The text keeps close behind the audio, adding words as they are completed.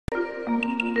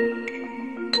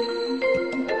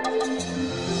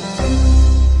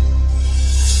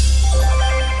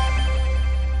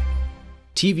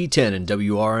TV10 and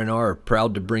WRNR are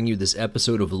proud to bring you this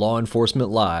episode of Law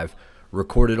Enforcement Live,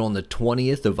 recorded on the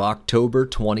 20th of October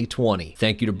 2020.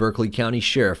 Thank you to Berkeley County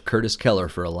Sheriff Curtis Keller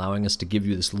for allowing us to give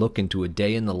you this look into a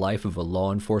day in the life of a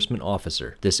law enforcement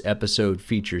officer. This episode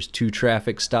features 2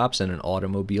 traffic stops and an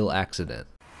automobile accident.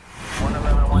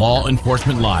 Law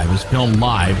Enforcement Live is filmed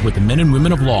live with the men and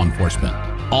women of law enforcement.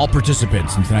 All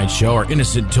participants in tonight's show are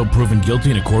innocent until proven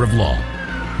guilty in a court of law.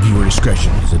 Viewer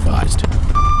discretion is advised.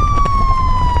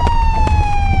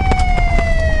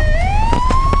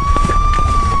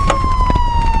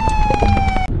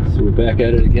 So we're back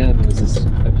at it again. Was this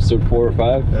episode 4 or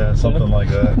 5? Yeah, something like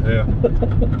that, yeah.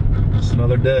 Just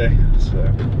another day. So,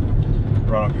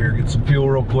 run up here, get some fuel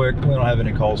real quick. We don't have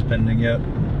any calls pending yet.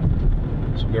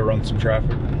 So we'll go run some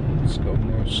traffic. Let's go.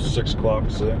 It's 6 o'clock,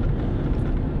 so.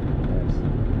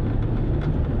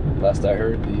 Last I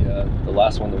heard, the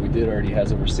last one that we did already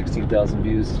has over 16,000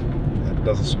 views. That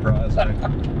doesn't surprise me.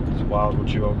 It's wild what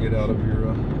you all get out of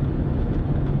your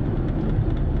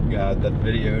guide, that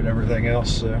video and everything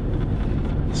else. So,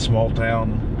 small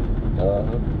town,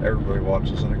 everybody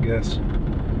watches it, I guess.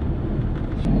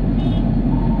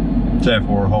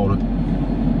 10-4, hold it.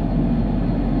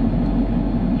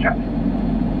 Traffic.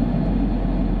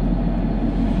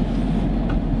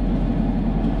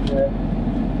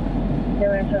 They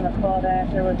were answering the call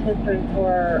back. There was history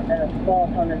for an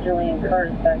assault on the Julian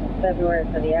Curtis back in February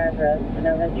for the address, but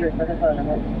no history for the phone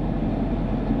number.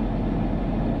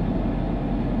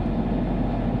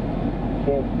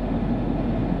 Okay.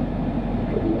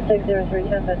 603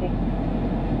 1050.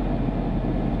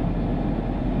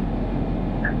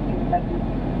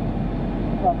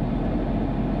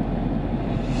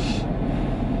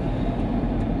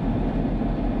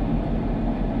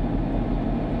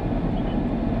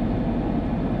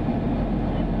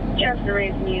 Jefferson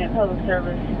Racing Unit, Public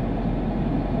Service.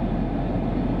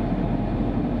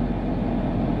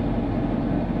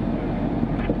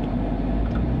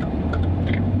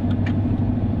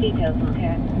 Details on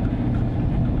cat.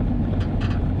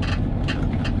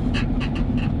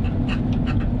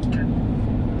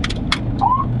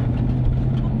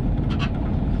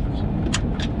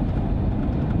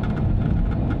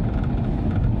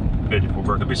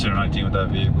 Berkeley, be center 19 with that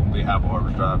vehicle. We'll be Apple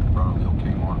Harvest Drive in front of the old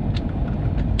Kmart.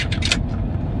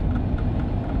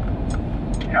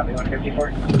 Copy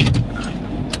 154.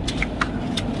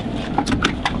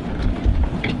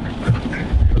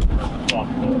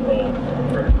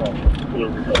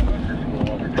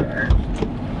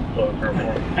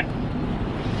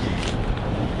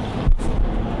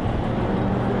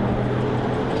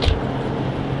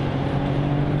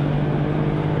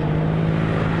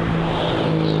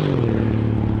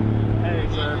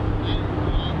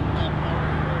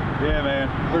 Yeah, man,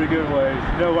 pretty good ways.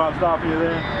 You know why I'm stopping you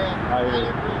there? I hear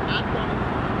you.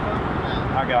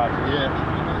 I got you, yeah.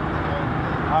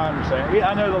 I understand. Yeah,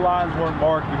 I know the lines weren't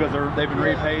marked because they've been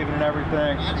repaving and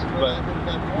everything, but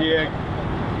yeah.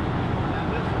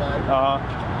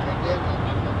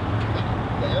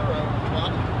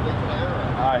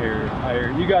 I hear you. I hear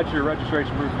you. You got your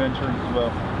registration proof of insurance as well.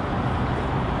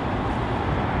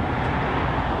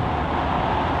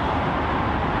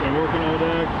 Been working all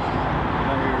day.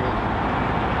 I hear you.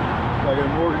 Like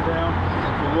in Morgantown?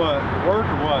 For what? Work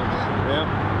or what? Yep.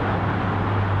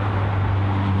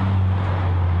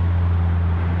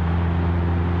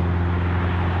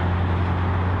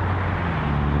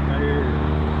 I hear you.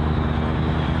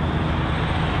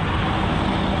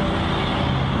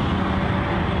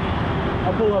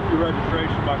 I'll pull up your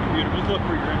registration by computer. Just look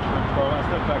for your insurance card. I'll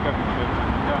step back up and give it to you.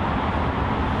 Yeah.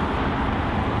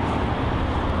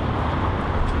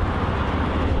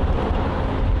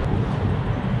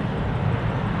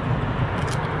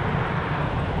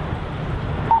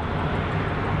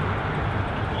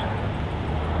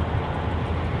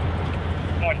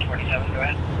 Go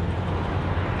ahead.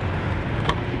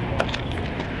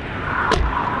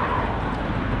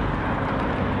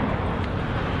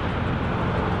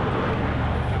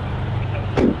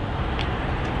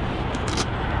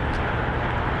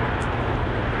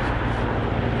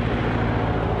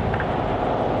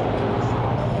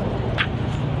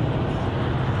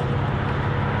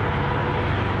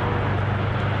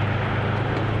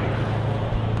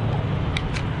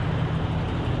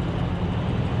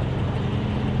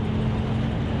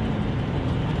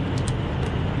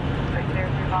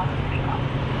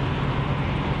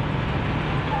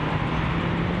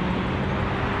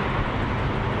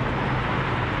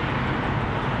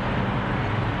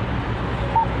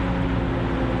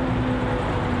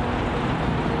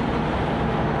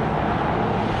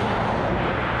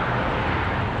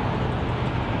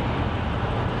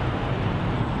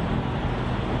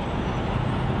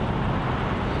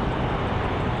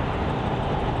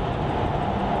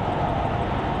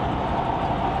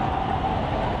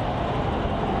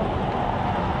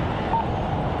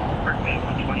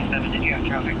 11, did you have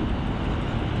traffic?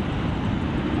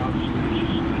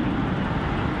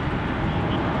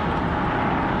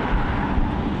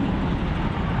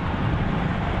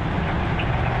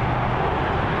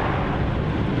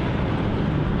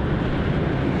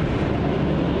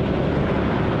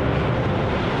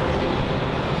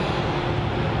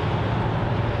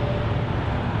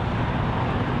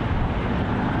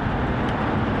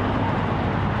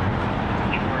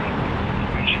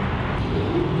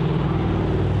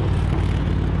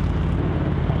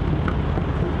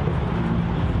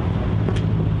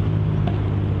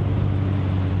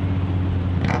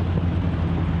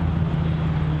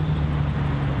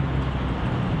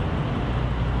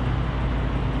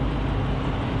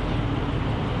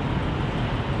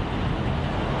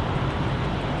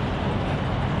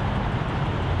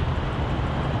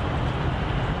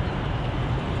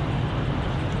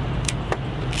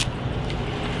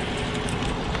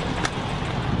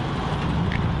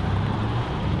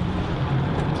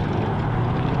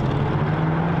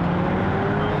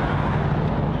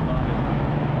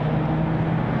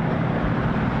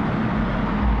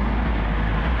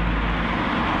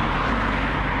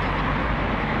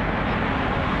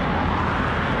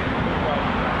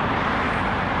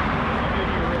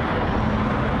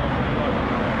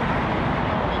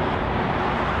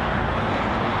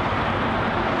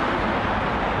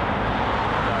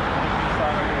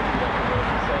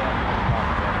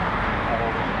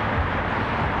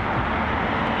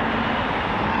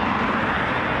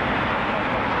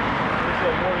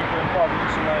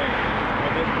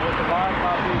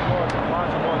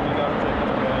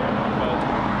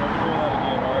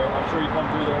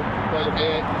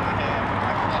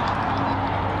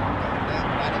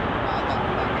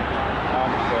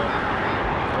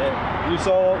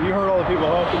 You heard all the people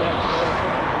honking that.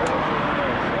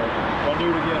 Don't do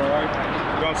it again, all right?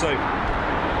 Drive safe.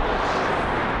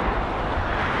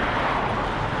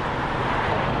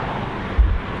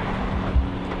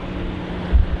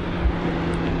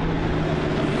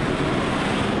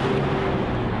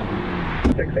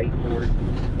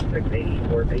 Six eighty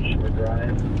four Bayshore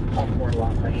Drive, off 4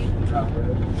 Lot Lane,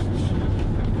 Road.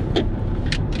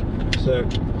 So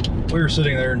we were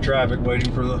sitting there in traffic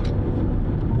waiting for the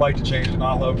light to change to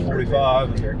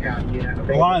 9/11/45.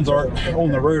 The lines aren't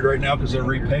on the road right now because they're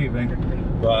repaving,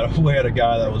 but we had a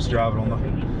guy that was driving on the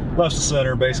left of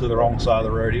center, basically the wrong side of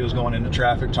the road. He was going into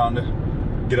traffic trying to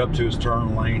get up to his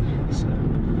turn lane. So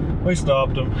we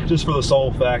stopped him just for the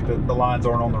sole fact that the lines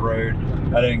aren't on the road.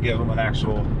 I didn't give him an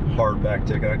actual hardback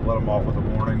ticket. I let him off with a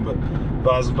warning, but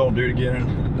advised him don't do it again.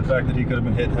 And the fact that he could have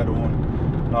been hit head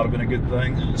on not have been a good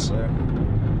thing. So,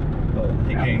 but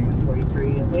he came.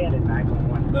 43, and we had a 911.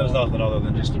 That was nothing other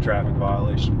than just a traffic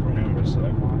violation for him. So.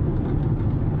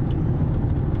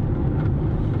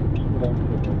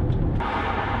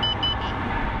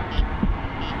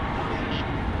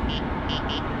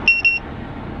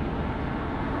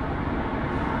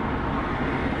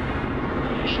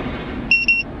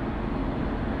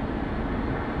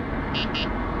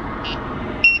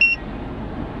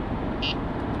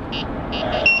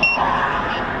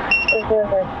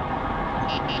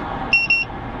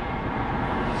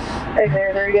 Hey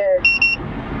there, very good.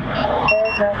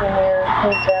 There's nothing there.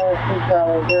 Please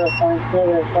balance 2 0 points,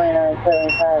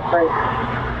 -2975 freight.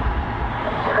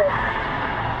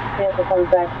 Vehicle comes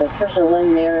back to Trisha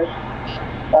Lynn Mears.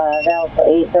 Dallas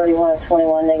 831 of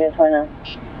 21, -29.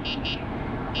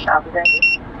 Copy, thank you.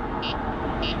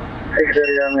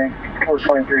 630 on me,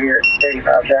 423 here,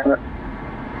 85 Chapman.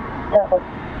 Copy.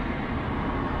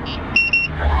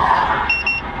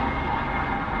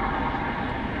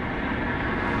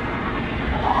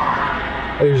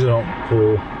 I usually don't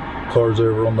pull cars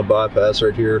over on the bypass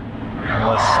right here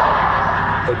unless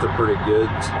it's a pretty good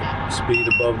speed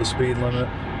above the speed limit.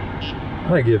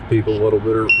 I give people a little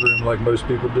bit of room like most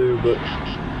people do, but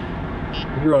if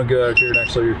you're going to go out here and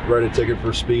actually write a ticket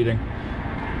for speeding,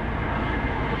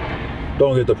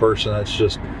 don't get the person that's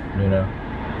just,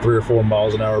 3 or 4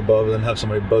 miles an hour above and then have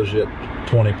somebody buzz you at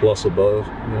 20 plus above,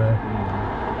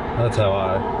 That's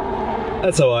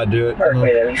how I do it.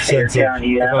 Berkeley, In the sense of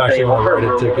if I actually want to write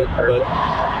a ticket, but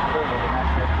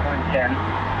 110,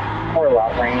 4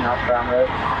 Lot Lane, off Brown Road.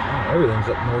 Everything's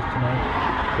up north tonight,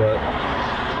 but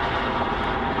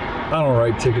I don't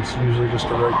write tickets usually just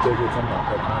to write tickets. I'm not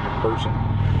that kind of person.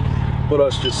 But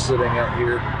us just sitting out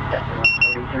here,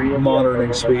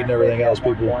 monitoring speed and everything else,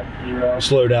 people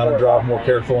slow down and drive more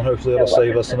careful, and hopefully it'll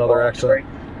save us another accident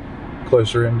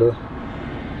closer into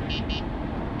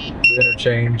the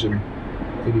interchange and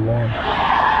 81.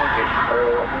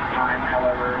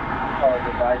 However, calls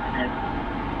advising his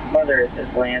mother is his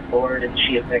landlord and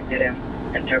she evicted him.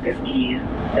 and took his keys.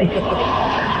 They didn't even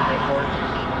pay for it.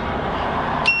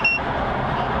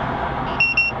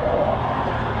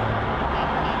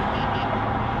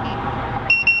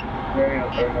 Pretty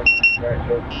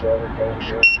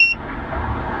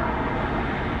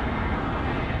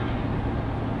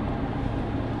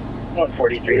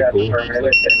 143, that's cool. affirmative.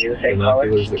 It's going to be the same color.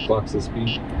 Binoculars that clocks the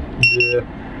speed. Yeah.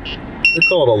 They're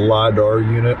called a LiDAR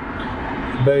unit.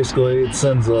 Basically, it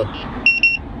sends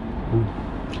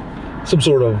some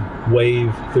sort of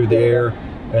wave through the air,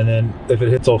 and then if it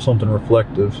hits off something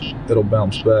reflective, it'll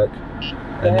bounce back.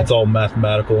 And it's all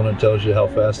mathematical, and it tells you how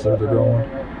fast they're going.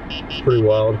 It's pretty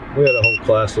wild. We had a whole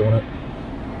class on it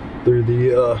through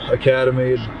the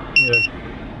academy,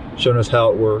 showing us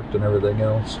how it worked and everything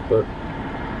else. But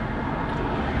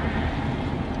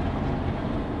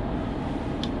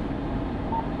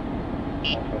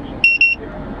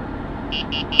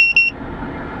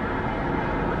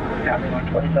Copy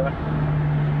 127.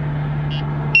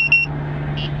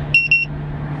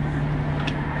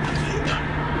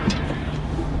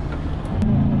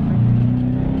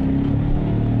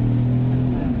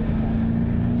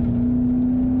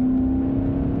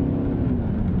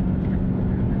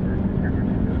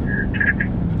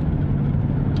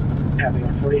 Copy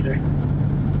 143.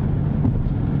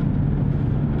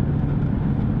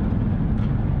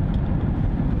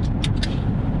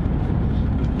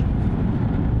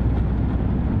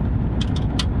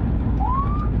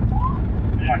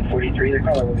 The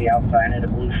color will be outside in a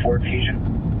blue Ford Fusion.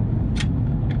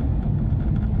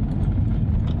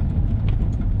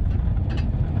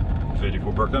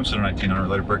 '54 Berkeley, I'm sending 1900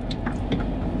 later break.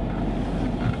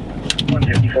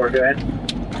 154, go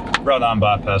ahead. Route 9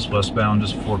 bypass westbound,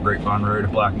 just before Grapevine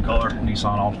Road, black in color,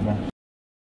 Nissan Altima.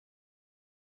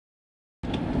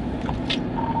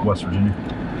 West Virginia.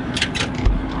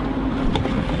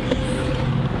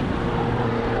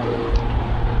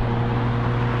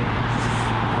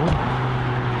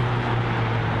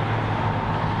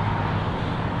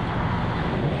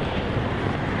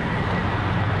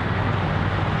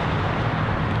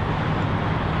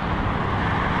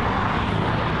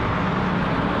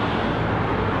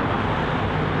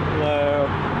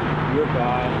 You're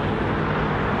fine.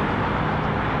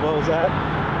 What was that?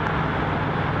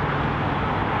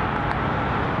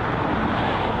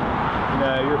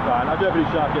 No, you're fine. Our deputy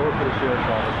shot you for the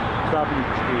sheriff's office. Stopping you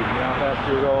for speed. You know how fast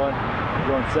you're going?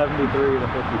 You're going 73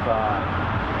 to 55.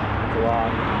 That's a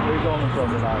lot. Where are you going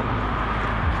from tonight?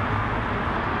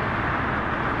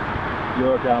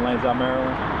 Yorktown, Laneside,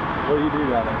 Maryland. What do you do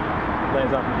down there?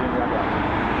 Laneside, Virginia. I got you.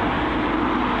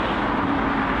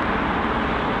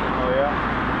 Oh yeah?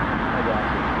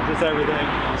 Just everything.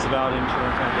 It's about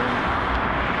insurance, everything.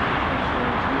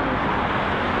 Insurance,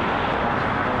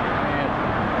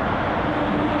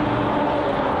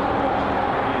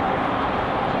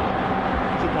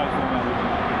 it's a tight format. You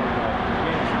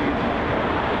can't speed that.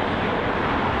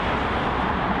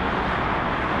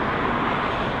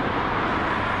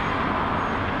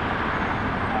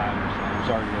 I understand. I'm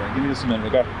sorry to hear that. Give me just a minute,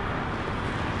 okay?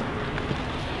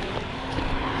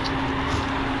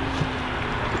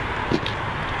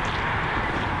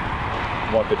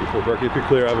 '54 Berkeley. If you're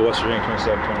clear, I have a West Virginia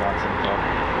 27, 29, 75.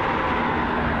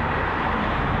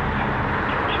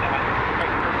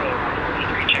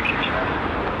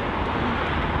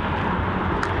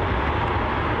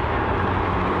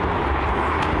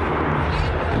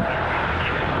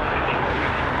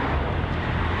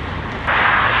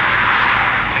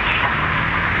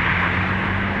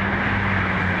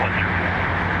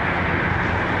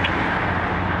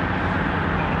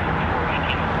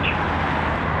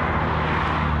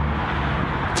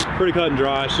 Pretty cut and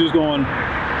dry. She was going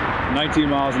 19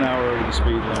 miles an hour over the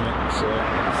speed limit, so.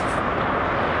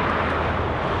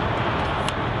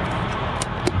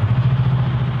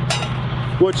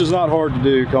 Which is not hard to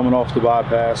do coming off the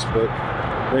bypass, but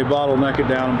they bottleneck it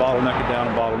down and bottleneck it down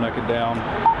and bottleneck it down.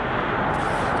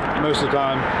 Most of the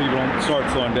time, people don't start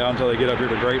slowing down until they get up here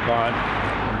to Grapevine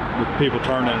with people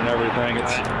turning and everything.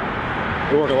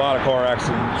 They work a lot of car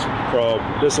accidents from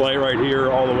this light right here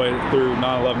all the way through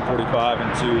 9/11/45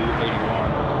 and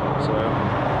 281. So.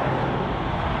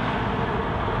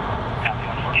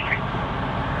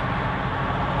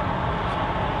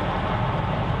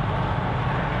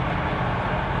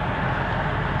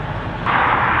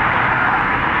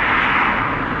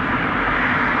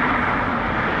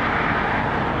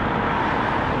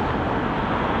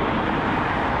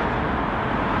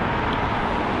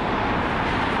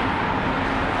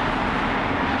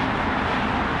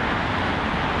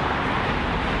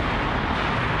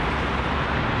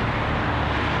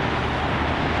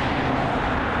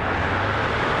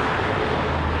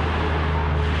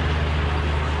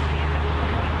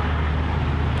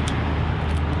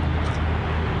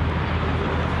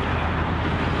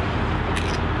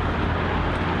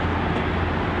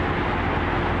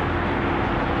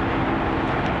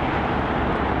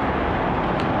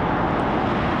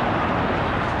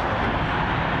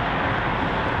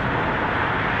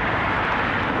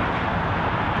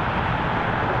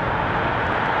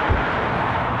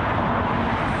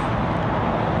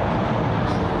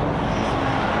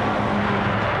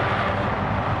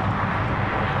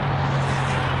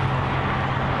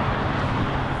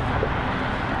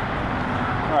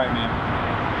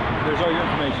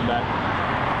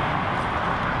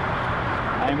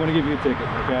 going to give you a ticket,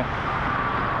 okay?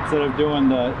 Instead of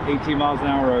doing the 18 miles an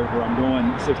hour over, I'm doing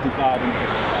 65 and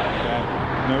 55, okay?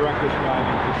 No reckless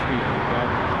driving for speeding, okay?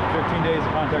 15 days to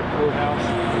contact the courthouse,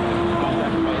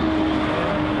 contact me.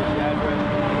 The address,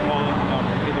 call in the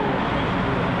number, either way, make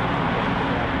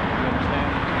sure you understand?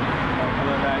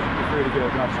 Other than that, you're free to go,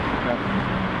 drop something, okay?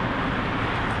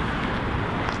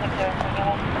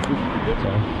 That's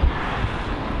all.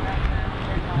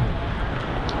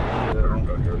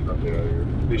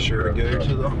 Be sure to go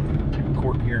to the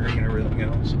court hearing and everything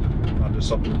else. Not just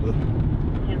something to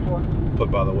put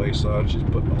by the wayside. She's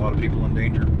putting a lot of people in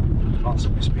danger,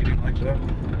 constantly speeding like that.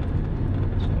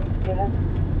 So,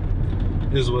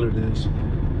 it is what it is.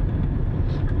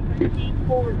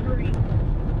 4-3.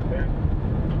 Okay.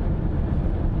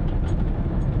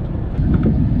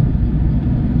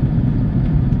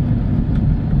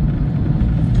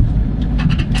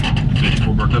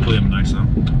 Definitely am nice though.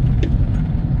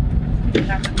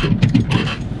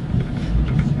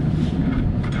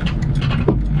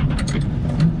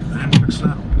 And fix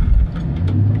that.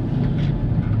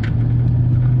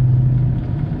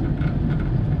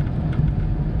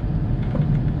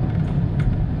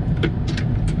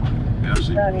 Yeah,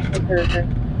 see.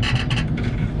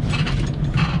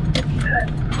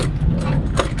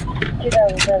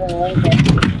 2007 Lincoln,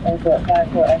 into at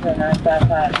 54 Echo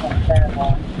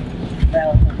 955.7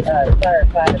 started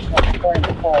 5 according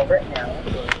to Paul Rittenhouse.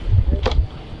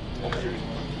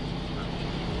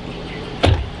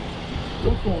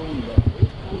 What's going on about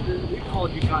it? We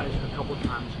called you guys a couple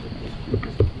times with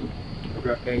this.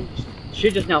 Okay. She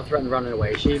just now threatened running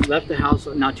away. She left the house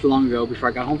not too long ago before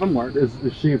I got home from work. Is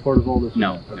she a part of all this?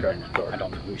 No. Okay. I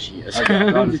don't know who she is. Okay.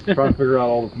 I'm just trying to figure out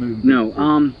all the moving.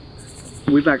 No.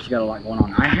 We've actually got a lot going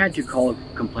on. I had to call a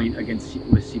complaint with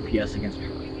CPS against her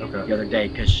the other day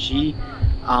because she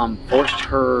forced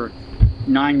her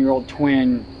 9-year-old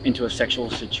twin into a sexual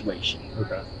situation.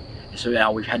 Okay. So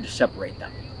now we've had to separate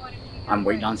them. I'm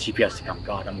waiting on CPS to come.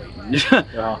 God, I'm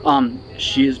waiting.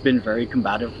 She has been very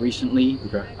combative recently,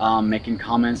 making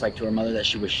comments like to her mother that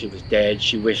she wished she was dead.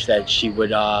 She wished that she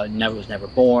would was never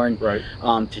born. Right.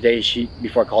 Today,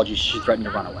 before I called you, she threatened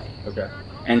to run away. Okay.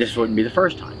 And this wouldn't be the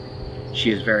first time. She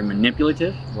is very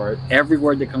manipulative. Right. Every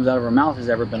word that comes out of her mouth has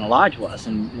ever been a lie to us.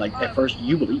 And like at first,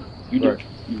 you believe, you do,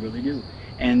 you really do.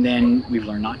 And then we've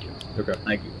learned not to. Okay.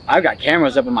 Like I've got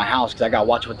cameras up in my house because I got to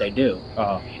watch what they do.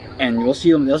 And you'll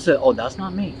see them. They'll say, "Oh, that's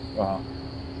not me." You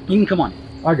can come on.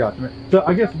 I got you, man. So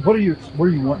I guess what are you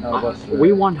wanting out of us today?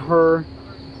 We want her.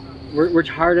 We're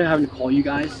tired of having to call you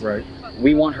guys. Right.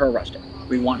 We want her arrested.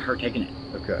 We want her taken in.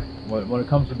 Okay. When it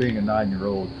comes to being a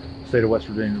 9-year-old, the state of West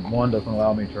Virginia, 1, doesn't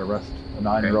allow me to arrest a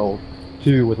 9-year-old.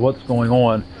 2, with what's going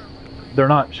on, they're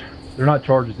not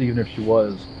charges even if she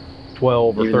was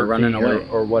 12 or 13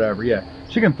 or whatever. Yeah.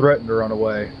 She can threaten to run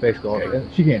away, basically.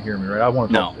 She can't hear me, right? I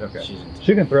want to talk. No. Okay.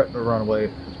 She can threaten to run away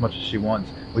as much as she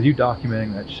wants. With you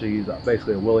documenting that she's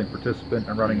basically a willing participant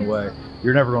and running away,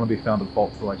 you're never going to be found at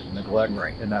fault for like neglect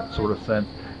in that sort of sense.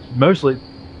 Mostly,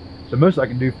 the most I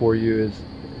can do for you is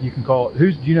you can call. Do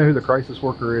you know who the crisis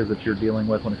worker is that you're dealing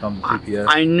with when it comes to CPS?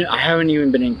 I haven't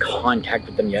even been in contact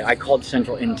with them yet. I called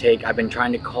Central Intake. I've been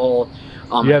trying to call.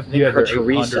 You have their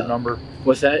Teresa 800 number?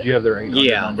 What's that? You have their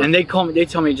 800 number? And they call me. They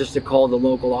tell me just to call the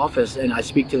local office, and I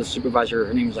speak to the supervisor.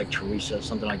 Her name is like Teresa,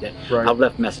 something like that. Right. I've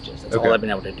left messages. That's all I've been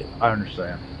able to do. I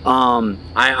understand.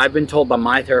 I've been told by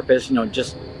my therapist,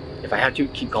 just if I have to,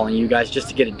 keep calling you guys just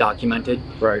to get it documented.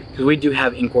 Right. Because we do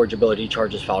have incorrigibility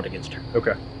charges filed against her.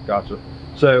 Okay, gotcha.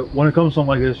 So when it comes to something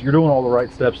like this, you're doing all the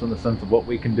right steps in the sense of what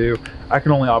we can do. I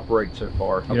can only operate so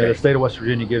far. You know, the state of West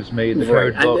Virginia gives me the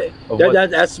code book.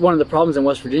 That's one of the problems in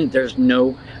West Virginia. There's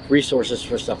no resources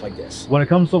for stuff like this. When it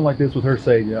comes to something like this, with her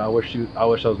saying, I wish I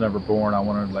was never born. I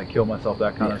want to like kill myself,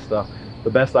 that kind of stuff. The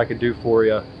best I could do for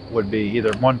you would be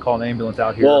either 1, call an ambulance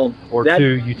out here, or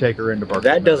 2, you take her into Berkeley.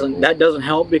 That doesn't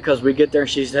help because we get there and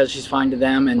she says she's fine to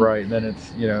them, and then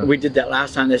it's we did that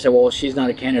last time. They said, well, she's not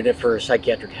a candidate for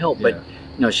psychiatric help, but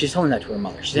no, she's telling that to her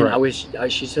mother. She's saying,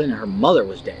 she's saying her mother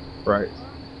was dead. Right.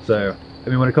 So I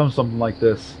mean, when it comes to something like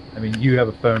this, I mean, you have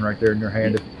a phone right there in your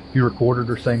hand. If you recorded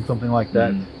or saying something like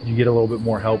that, you get a little bit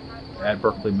more help at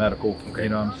Berkeley Medical. You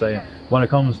know what I'm saying? When it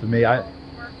comes to me, I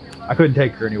couldn't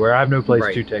take her anywhere. I have no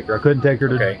place to take her. I couldn't take her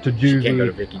to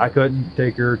juvie. I couldn't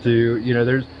take her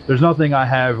to, there's nothing I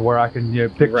have where I can,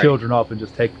 pick children up and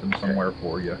just take them somewhere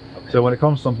for you. So when it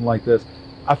comes to something like this,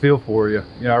 I feel for you.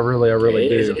 I really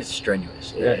do. It's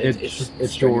strenuous.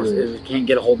 It's strenuous. We can't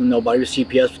get a hold of nobody with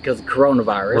CPS because of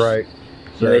coronavirus. Right.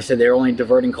 So they said they're only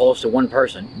diverting calls to one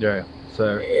person. Yeah.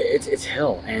 So it's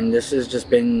hell, and this has just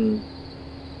been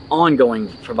ongoing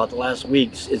for about the last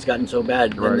weeks. It's gotten so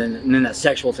bad, Right. and then that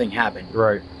sexual thing happened.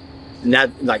 Right. And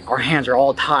that, like, our hands are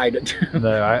all tied.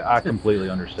 No, I completely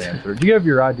understand, sir. Do you have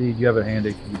your ID? Do you have it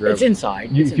handy? Can you grab It's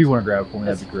inside. If you want to grab it for me,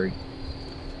 that'd be great.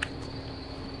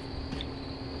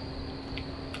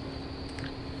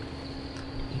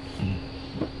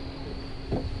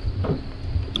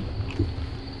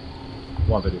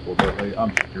 One video for Berkeley.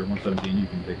 I'm secure 117. You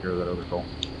can take care of that other call.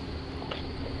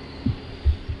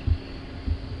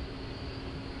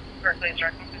 Berkeley,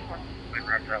 direct 164. We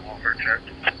grabbed that welfare check.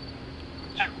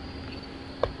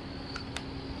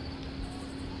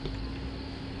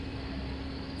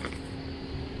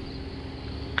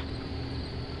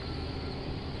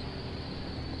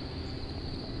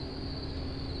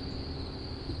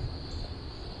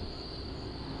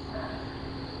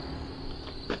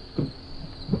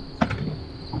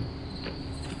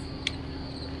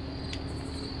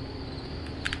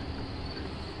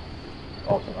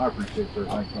 Awesome. I appreciate it, sir.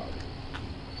 Thank you.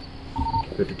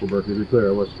 54 Berkeley. Be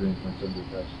clear. West Green. 27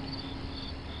 pass.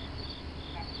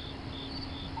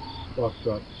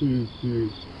 Foxtrot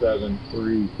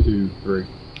 227323.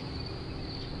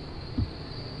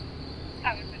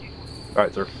 All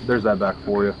right, sir. There's that back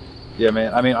for you. Yeah,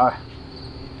 man. I mean,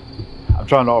 I'm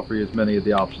trying to offer you as many of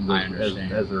the options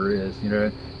as there is. You know,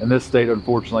 in this state,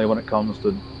 unfortunately, when it comes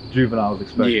to juveniles,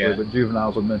 especially, but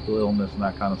juveniles with mental illness and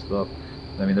that kind of stuff,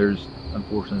 I mean,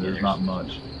 unfortunately, there's not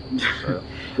much. So.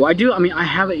 Well, I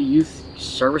have a youth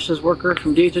services worker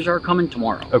from DHR coming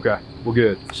tomorrow. Okay, well,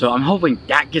 good. So I'm hoping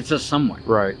that gets us somewhere.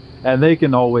 Right. And they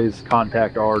can always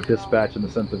contact our dispatch in the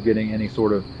sense of getting any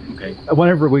sort of, okay.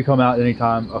 Whenever we come out,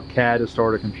 anytime a CAD is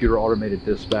started, a computer automated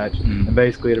dispatch, and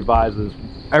basically it advises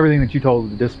everything that you told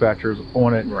the dispatchers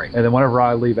on it. Right. And then whenever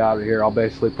I leave out of here, I'll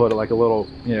basically put like a little,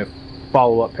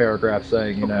 follow-up paragraph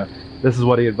saying, this is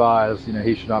what he advised,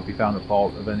 he should not be found at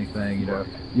fault of anything,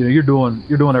 you're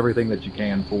doing everything that you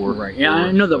can for. Right. Yeah,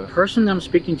 I know the person that I'm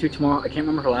speaking to tomorrow, I can't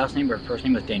remember her last name, but her first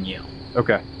name was Danielle.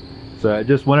 Okay. So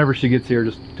just whenever she gets here,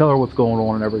 just tell her what's going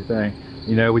on and everything.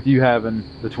 With you having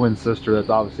the twin sister, that's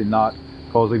obviously not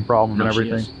causing problems and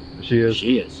everything. She is?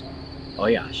 She is. Oh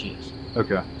yeah, she is.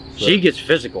 Okay. So, she gets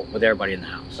physical with everybody in the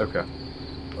house. Okay.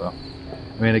 Well,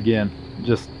 I mean, again,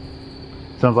 just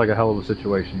sounds like a hell of a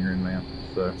situation you're in, man.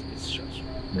 So it's stressful.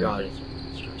 Yeah. God, it's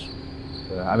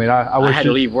stressful. I mean, I wish I had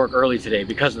to leave work early today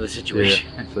because of the situation.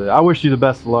 Yeah. So I wish you the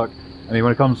best of luck. I mean,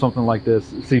 when it comes to something like this,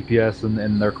 CPS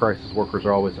and their crisis workers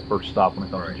are always the first stop when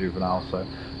it comes to juveniles. So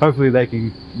hopefully they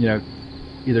can,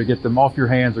 either get them off your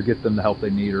hands or get them the help they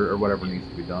need or whatever needs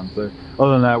to be done. So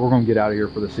other than that, we're going to get out of here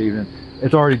for this evening.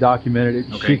 It's already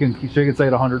documented. Okay. She can say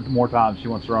it 100 more times she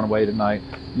wants to run away tonight.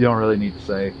 You don't really need to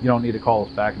say. You don't need to call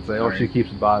us back and say, she keeps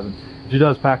advising. If she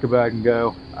does pack a bag and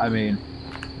go, I mean,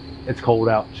 it's cold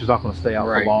out. She's not going to stay out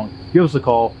for long. Give us a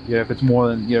call. If it's more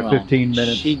than 15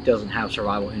 minutes. She doesn't have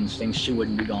survival instincts. She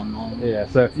wouldn't be gone long. Yeah,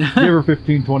 so give her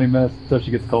 15, 20 minutes until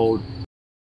she gets cold.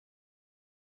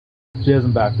 If she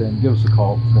hasn't back then, give us a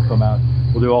call. We'll come out.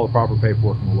 We'll do all the proper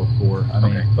paperwork and we'll look for her. I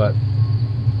mean, but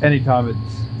anytime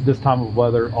it's this time of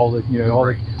weather, all the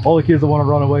all the kids that want to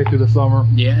run away through the summer.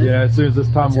 Yeah. As soon as this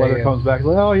time of weather comes back, it's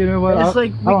like, oh, you know what? I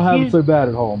don't have it so bad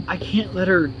at home. I can't let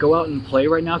her go out and play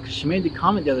right now because she made the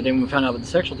comment the other day when we found out about the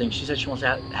sexual thing. She said she wants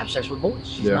to have sex with boys.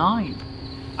 She's 9.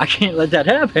 I can't let that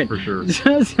happen. For sure.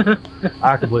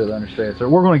 I completely understand, sir.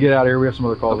 We're going to get out of here. We have some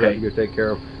other calls we have to go take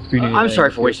care of. If you need I'm sorry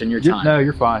for wasting your time. No,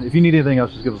 you're fine. If you need anything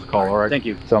else, just give us a call, all right? Thank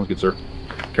you. Sounds good, sir.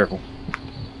 Careful.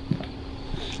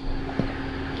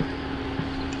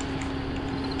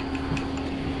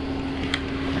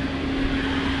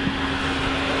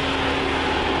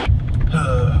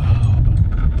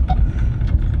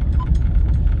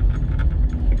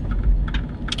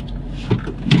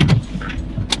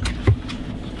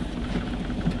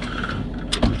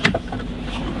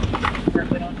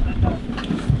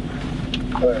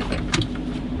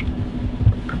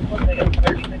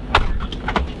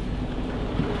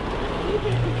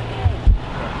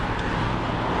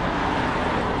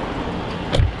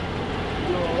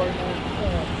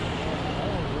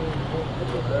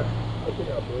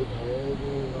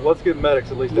 Let's get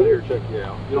medics at least out here to check you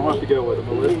out. You don't have to go with them,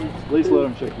 but at least let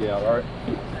them check you out, all right?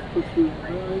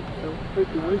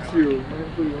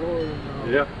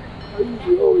 Yeah. I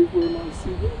usually always wear my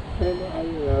seatbelt. I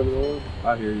didn't have it on.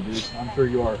 I hear you, dude. I'm sure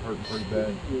you are hurting pretty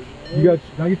bad. Can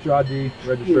I get your ID,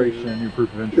 registration, and your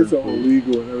proof of insurance? It's all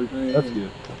legal and everything. That's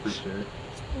good. I appreciate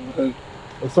it.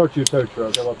 Let's start you a tow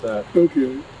truck. How about that?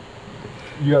 Okay.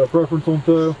 You got a preference on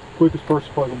tow? Quickest person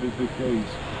probably gonna be Big K's.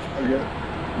 Okay.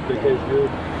 Big K's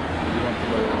good? You want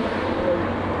somebody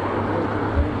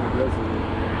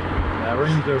That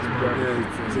ring's open, bro.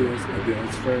 Yeah,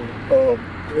 it's fair.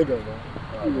 It don't know.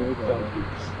 Yeah, it don't know.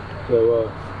 So,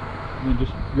 then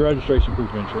just your registration, proof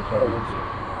of insurance.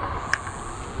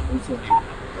 It's a,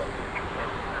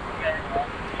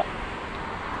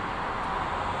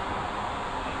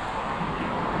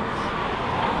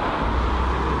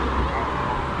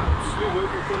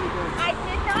 I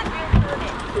did not. I heard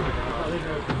it.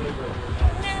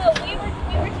 No, we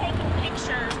were taking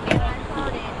pictures and I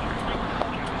heard it.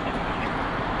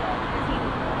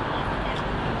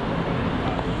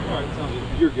 All right, sounds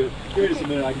good. You're good. Give me just a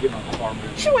minute. I can get my car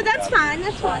moved. Sure, that's fine.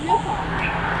 That's fine. No problem.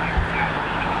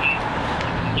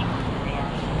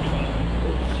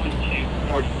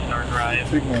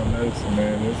 take my medicine,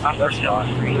 man. That's fine.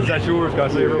 Is that yours? Can I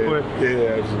say it real quick?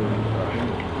 Yeah, absolutely.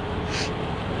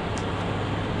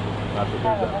 I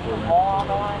prepared that for me.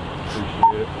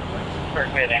 Appreciate it.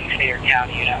 Berkeley, then Clear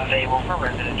County unit available for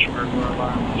residential burglar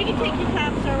alarm. You can take your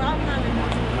time, sir. I'm not in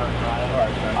All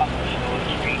right, man.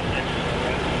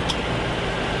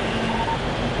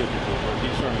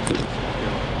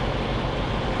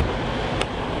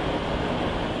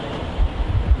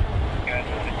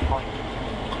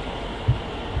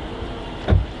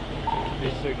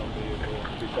 These signal vehicle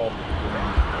default.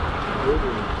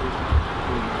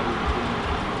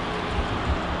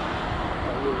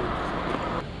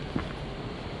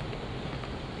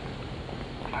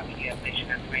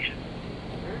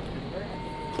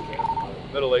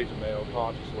 Middle-aged male,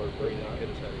 conscious, alert, breathing, hit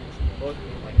his head against the wall.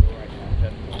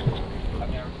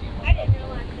 I didn't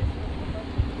realize this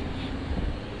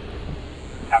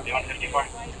Copy 154.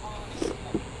 was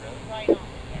right on.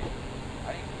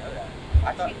 I didn't know that.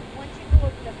 I thought Once you go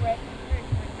over the bread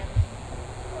bridge,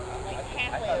 like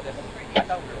halfway over the bridge. we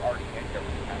were already in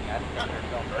Jefferson County. I didn't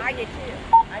know there. I did too.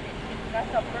 I did too. That's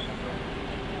how perfect.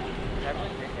 I've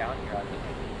only been down here. I've been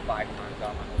 5 times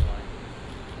on my whole life.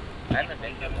 I haven't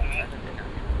been down here.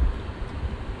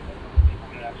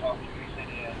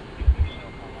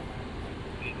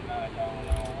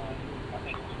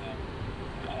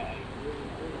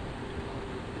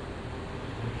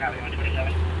 Copy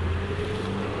 127.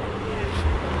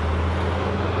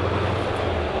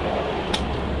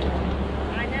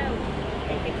 I know.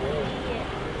 They can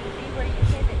see where you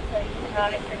hit it, so you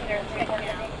got it for there and check it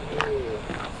out.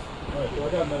 Alright, so I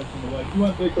got medicine away. You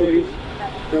want big days?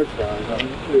 That's fine.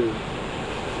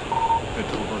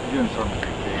 It's over. You're going to start with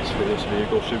big days for this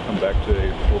vehicle. Should come back to a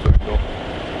full vehicle.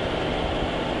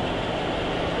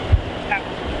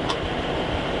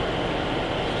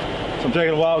 So I'm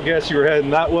taking a wild guess you were heading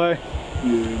that way?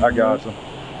 Yeah. I got you.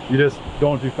 You just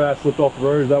going too fast, slipped off the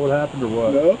road? Is that what happened or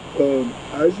what? No,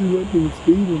 I actually went through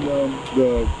speeding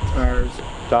the tires.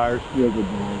 Tires? Yeah, the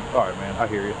ball. All right, man. I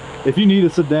hear you. If you need to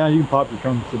sit down, you can pop your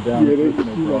trunk and sit down. Yeah, they It's no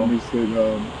let problem. me sit,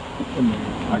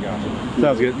 I got you.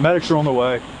 Sounds good. Medics are on the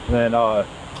way. And then I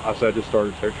said just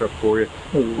started a tow truck for you.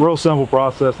 Real simple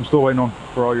process. I'm still waiting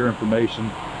for all your information.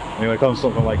 And when it comes to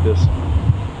something like this,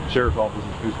 sheriff's office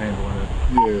is who's handling it.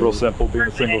 Yeah. Real simple, being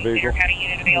a single vehicle. Clear County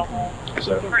unit available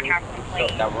So, for a traffic So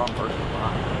complaint. that wrong person.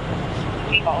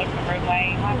 We call it the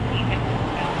roadway. I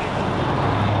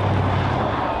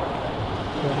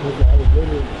was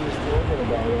literally just talking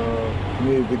about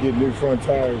needed to get new front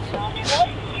tires.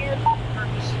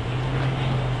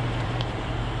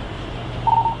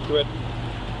 go ahead.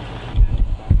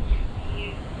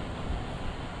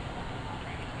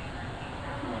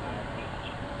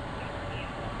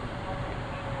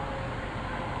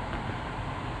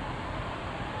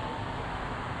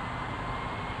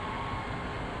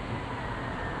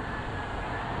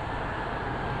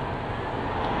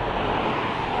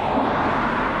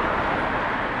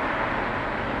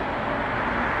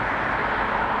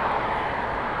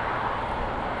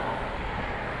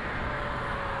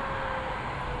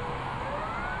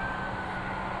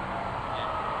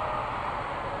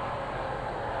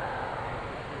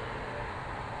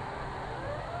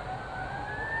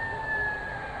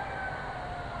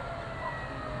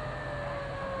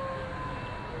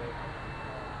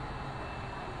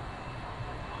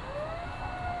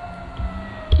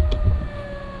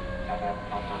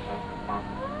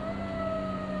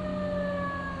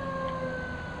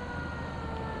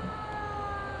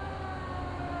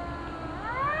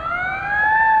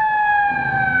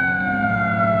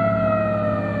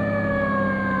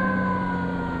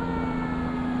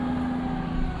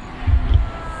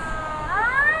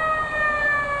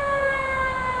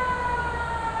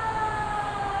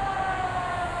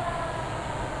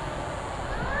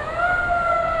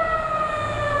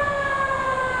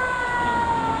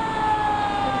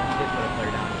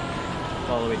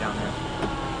 All the way down there.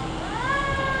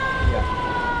 Yeah.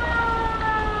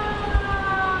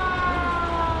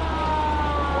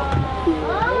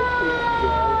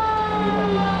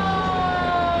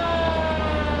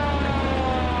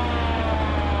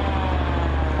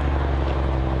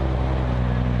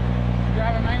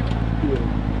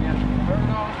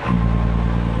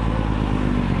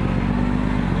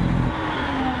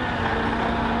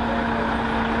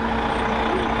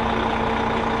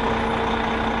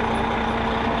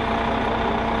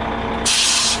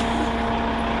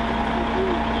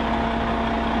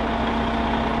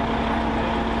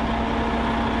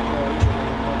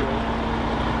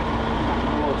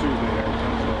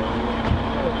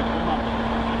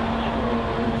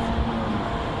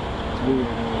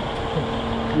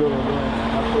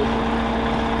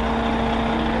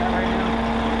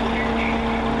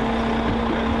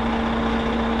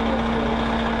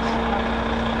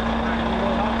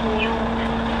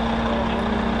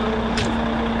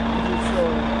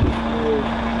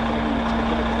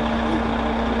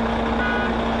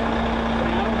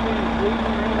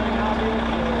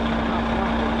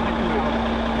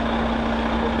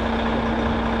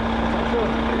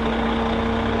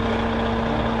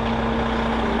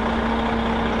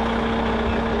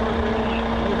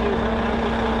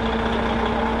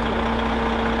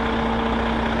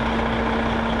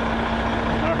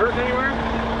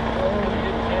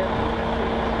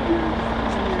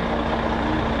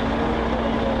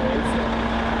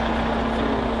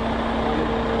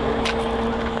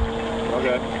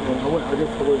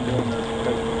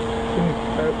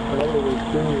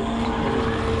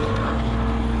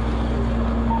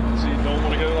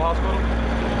 hospital?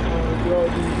 Do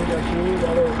you think I should?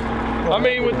 I don't. I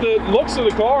mean, with the looks of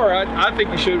the car, I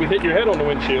think you should hit your head on the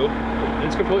windshield.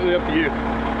 It's completely up to you.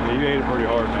 Yeah, you hit it pretty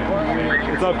hard, man. I mean,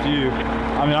 it's up to you.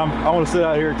 I mean, I want to sit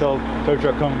out here until tow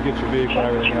truck comes and gets your vehicle and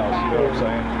everything else. You know what I'm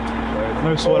saying? So,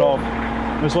 no sweat off.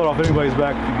 No sweat off anybody's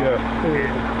back if you go.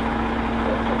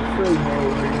 Straight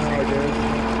mode right now, I guess.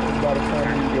 By the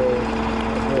time you go,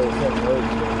 something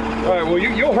hurts. All right, well,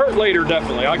 you'll hurt later,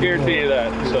 definitely. I guarantee you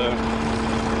that. So,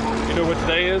 you know what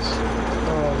today is?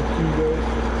 Tuesday.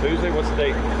 Tuesday? What's the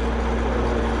date?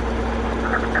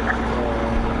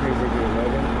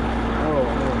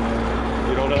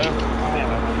 You don't know?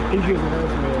 He just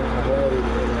asked me about it.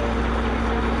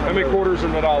 How many quarters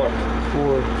in the dollar? 4.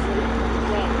 All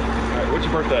right, what's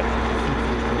your birthday?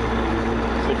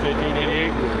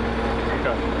 6/18/88?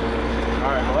 Okay.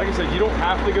 All right, well, like I said, you don't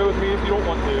have to go with me if you don't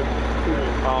want to.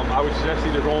 I would suggest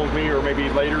either going with me or maybe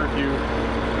later if you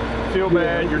feel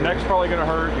bad. Your neck's probably going to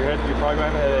hurt. You're probably going to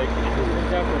have a headache.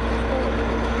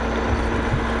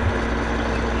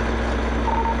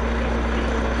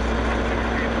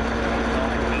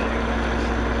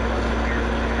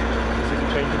 If you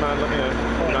change your mind, let me know.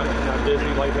 You're not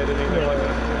dizzy, lightheaded, anything like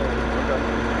that? Okay.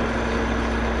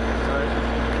 All right.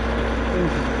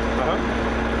 Uh-huh.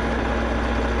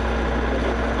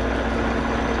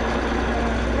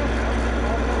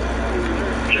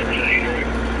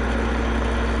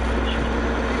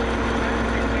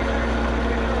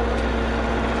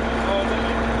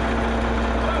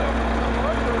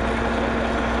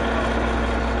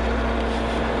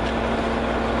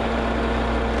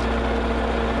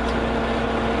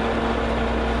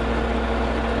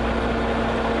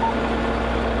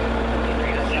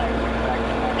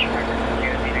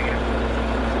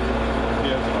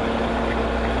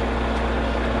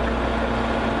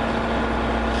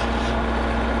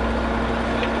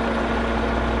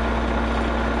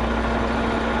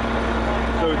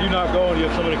 So if you're not going, you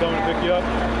have somebody coming to pick you up?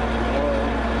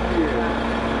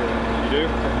 You do? You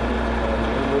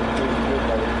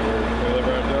live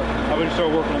right there? How about you start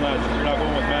working on that? Since you're not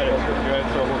going with Maddox, go ahead and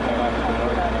start working on that.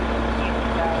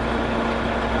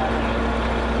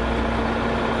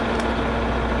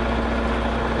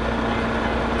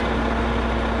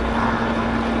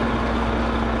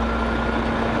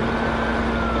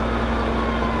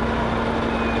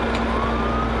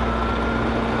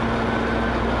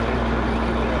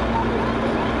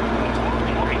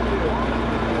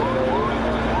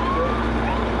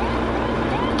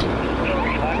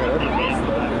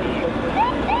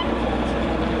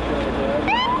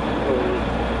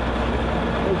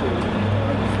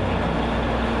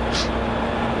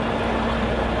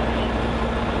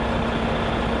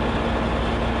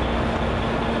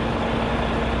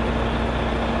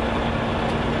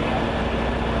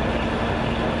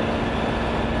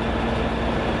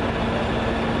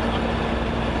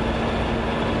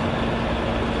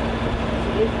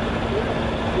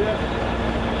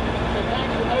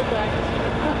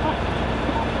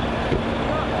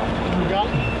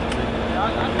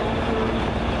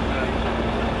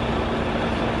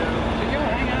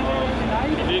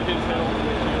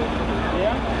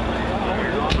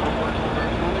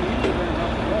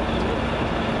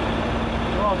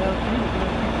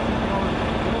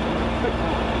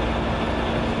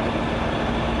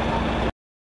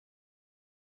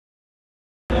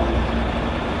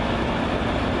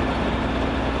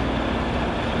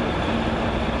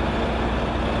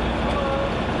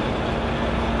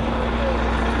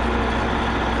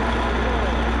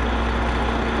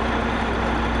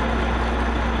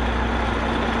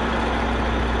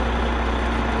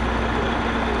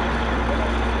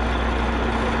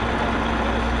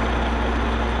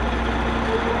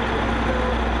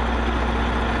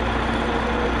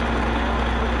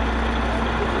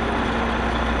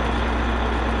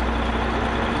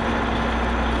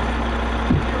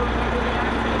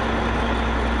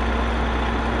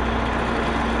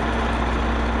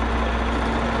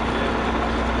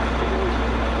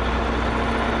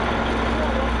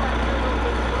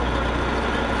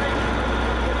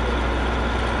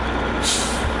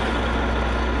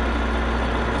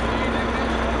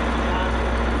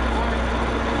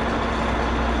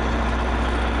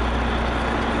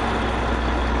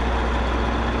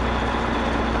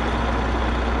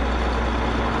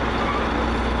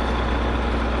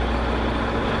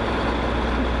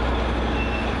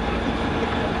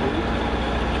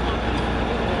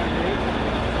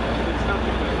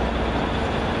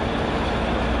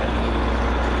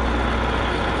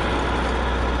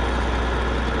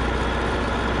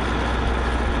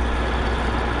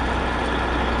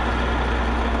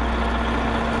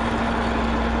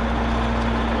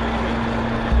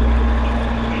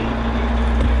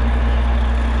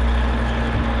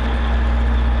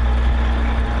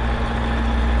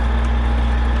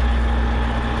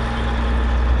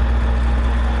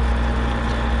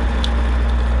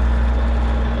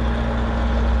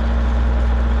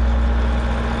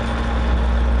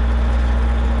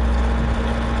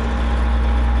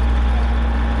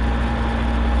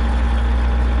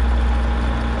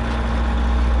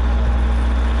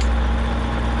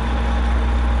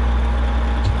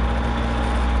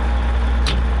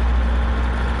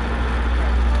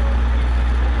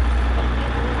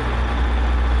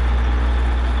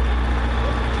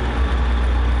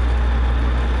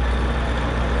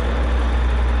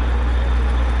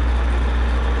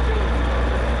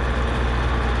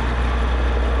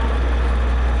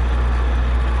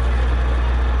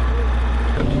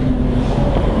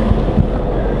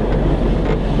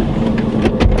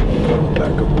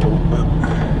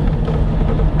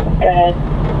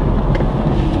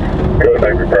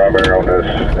 primary on this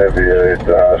MVA at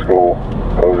the high school.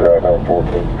 Close out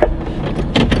 914.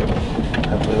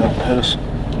 Hopefully that hit us.